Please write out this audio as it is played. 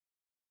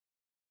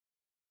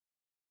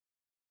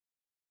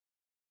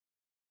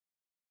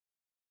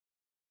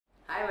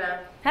Hi ma'am.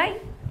 Hi.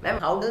 Ma'am,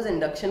 how does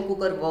induction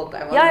cooker work?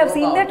 I want Yeah, to I've know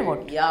seen about that it.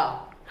 what? Yeah,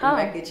 Huh. in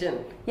my kitchen.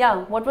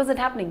 Yeah, what was it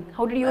happening?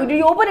 How did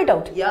you open it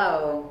out?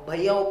 Yeah,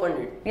 bhaiya opened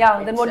it.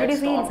 Yeah, then what did you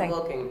see stopped inside?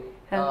 working.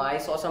 Huh. I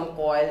saw some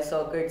coil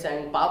circuits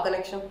and power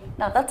connection.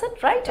 Now that's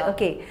it, right? Yeah.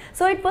 Okay.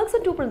 So it works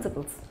on two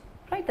principles,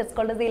 right? That's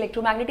called as the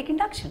electromagnetic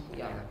induction.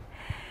 Yeah, ma'am.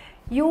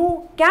 You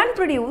can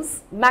produce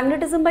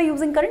magnetism by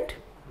using current.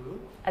 Hmm?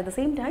 At the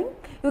same time,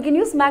 you can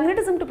use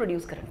magnetism to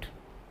produce current.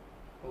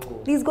 Oh.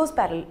 These goes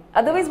parallel.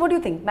 Otherwise, what do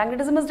you think?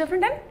 Magnetism is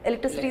different and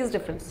electricity is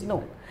different. Electricity is No.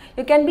 different.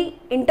 You can be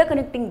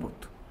interconnecting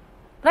both.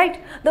 Right?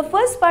 The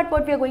first part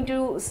what we are going to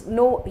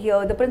know here,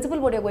 the principle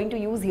what you are going to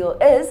use here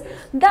is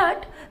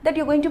that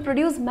you're going to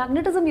produce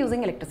magnetism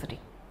using electricity.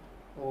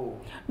 Oh.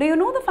 Do you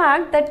know the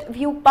fact that if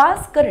you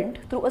pass current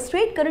through a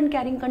straight current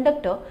carrying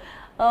conductor,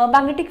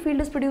 magnetic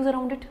field is produced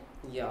around it?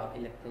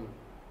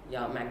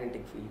 Yeah,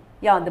 magnetic field.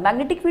 Yeah, the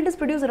magnetic field is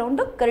produced around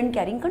the current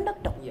carrying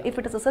conductor. Yeah. If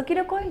it is a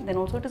circular coil, then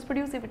also it is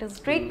produced. If it is a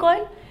straight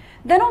coil,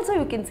 then also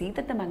you can see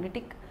that the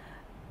magnetic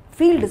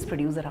field is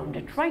produced around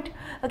it, right?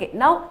 Okay,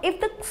 now if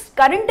the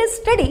current is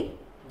steady,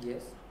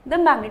 Yes. the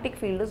magnetic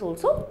field is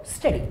also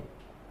steady.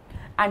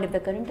 And if the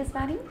current is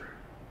varying,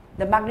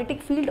 the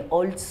magnetic field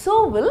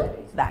also will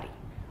vary,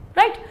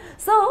 right?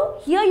 So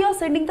here you are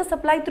sending the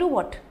supply through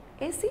what?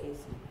 AC.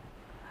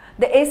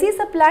 The AC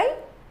supply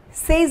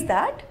says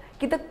that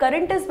the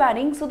current is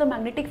varying, so the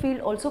magnetic field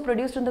also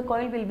produced in the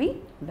coil will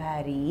be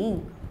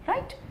varying,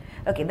 right?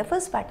 Okay, the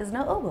first part is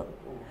now over.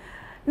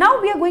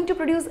 Now we are going to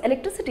produce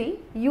electricity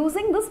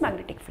using this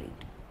magnetic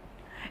field.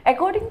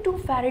 According to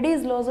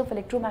Faraday's laws of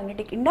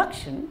electromagnetic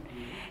induction,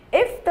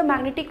 if the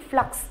magnetic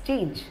flux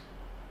change,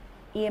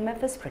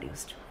 EMF is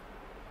produced.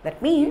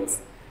 That means,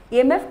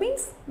 EMF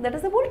means that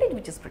is the voltage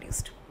which is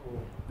produced,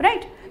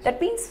 right? That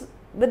means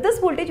with this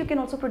voltage you can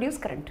also produce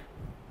current.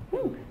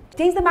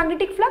 Change the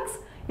magnetic flux,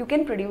 you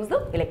can produce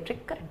the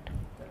electric current,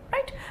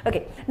 right?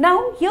 Okay,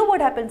 now here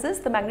what happens is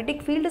the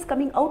magnetic field is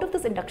coming out of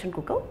this induction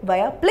cooker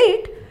via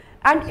plate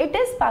and it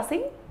is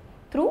passing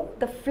through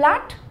the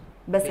flat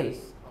vessel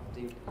Base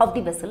of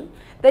the vessel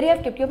where you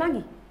have kept your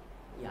Maggi.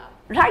 Yeah.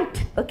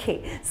 Right,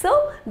 okay.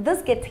 So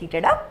this gets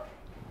heated up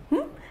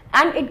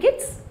and it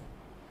gets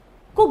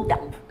cooked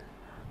up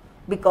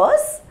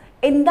because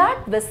in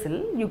that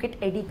vessel you get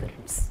eddy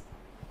currents,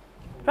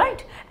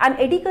 right? And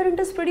eddy current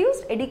is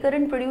produced, eddy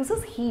current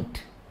produces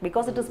heat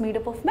because it is made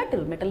up of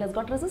metal, metal has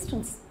got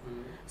resistance.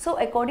 So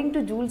according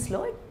to Joule's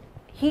law,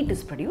 heat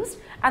is produced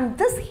and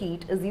this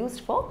heat is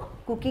used for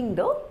cooking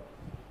the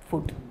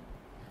food.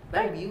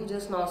 Ma'am, you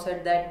just now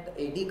said that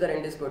eddy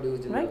current is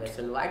produced in Right. the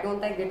vessel. Why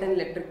don't I get an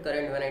electric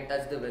current when I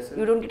touch the vessel?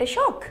 You don't get a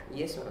shock.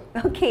 Yes,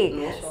 ma'am. Okay,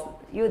 No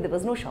shock. there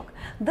was no shock.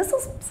 This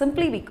is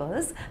simply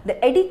because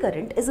the eddy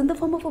current is in the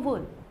form of a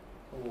whirl,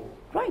 Oh.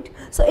 right?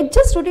 So it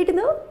just rotates in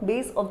the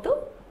base of the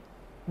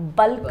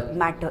bulk Bulk.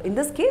 matter, in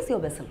this case your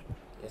vessel,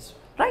 Yes.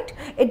 right?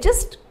 It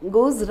just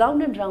goes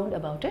round and round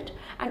about it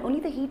and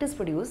only the heat is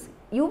produced.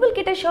 You will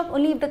get a shock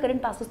only if the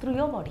current passes through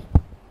your body.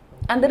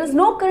 And there is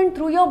no current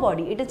through your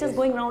body, it is just Yes.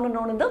 going round and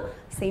round in the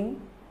same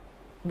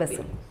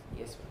vessel,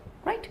 Yes, ma'am.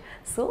 right?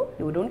 So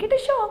you don't get a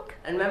shock.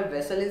 And ma'am,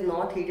 vessel is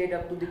not heated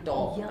up to the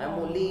top. Yeah. I'm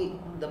only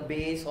the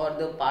base or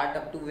the part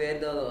up to where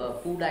the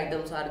food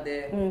items are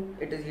there.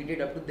 It is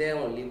heated up to there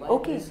only. Why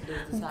Okay, does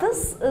this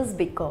this happen? is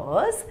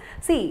because,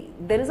 see,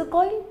 there is a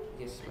coil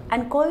Yes, ma'am.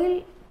 and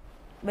coil,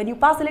 when you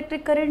pass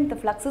electric current, the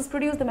flux is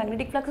produced, the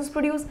magnetic flux is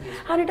produced Yes.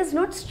 and it is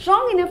not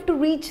strong enough to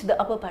reach the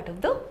upper part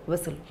of the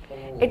vessel.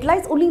 Oh. It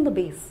lies only in the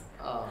base.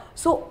 Ah.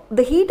 So,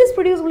 the heat is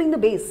produced only in the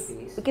base.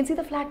 Base. You can see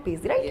the flat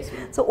base, right? Yes,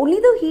 ma'am. So, only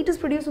the heat is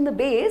produced on the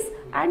base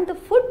and the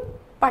food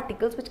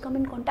particles which come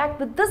in contact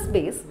with this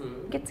base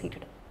gets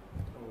heated up,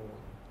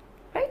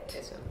 Oh. right?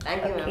 Yes, ma'am.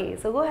 Thank you, ma'am. Okay,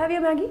 so go have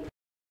your Maggi.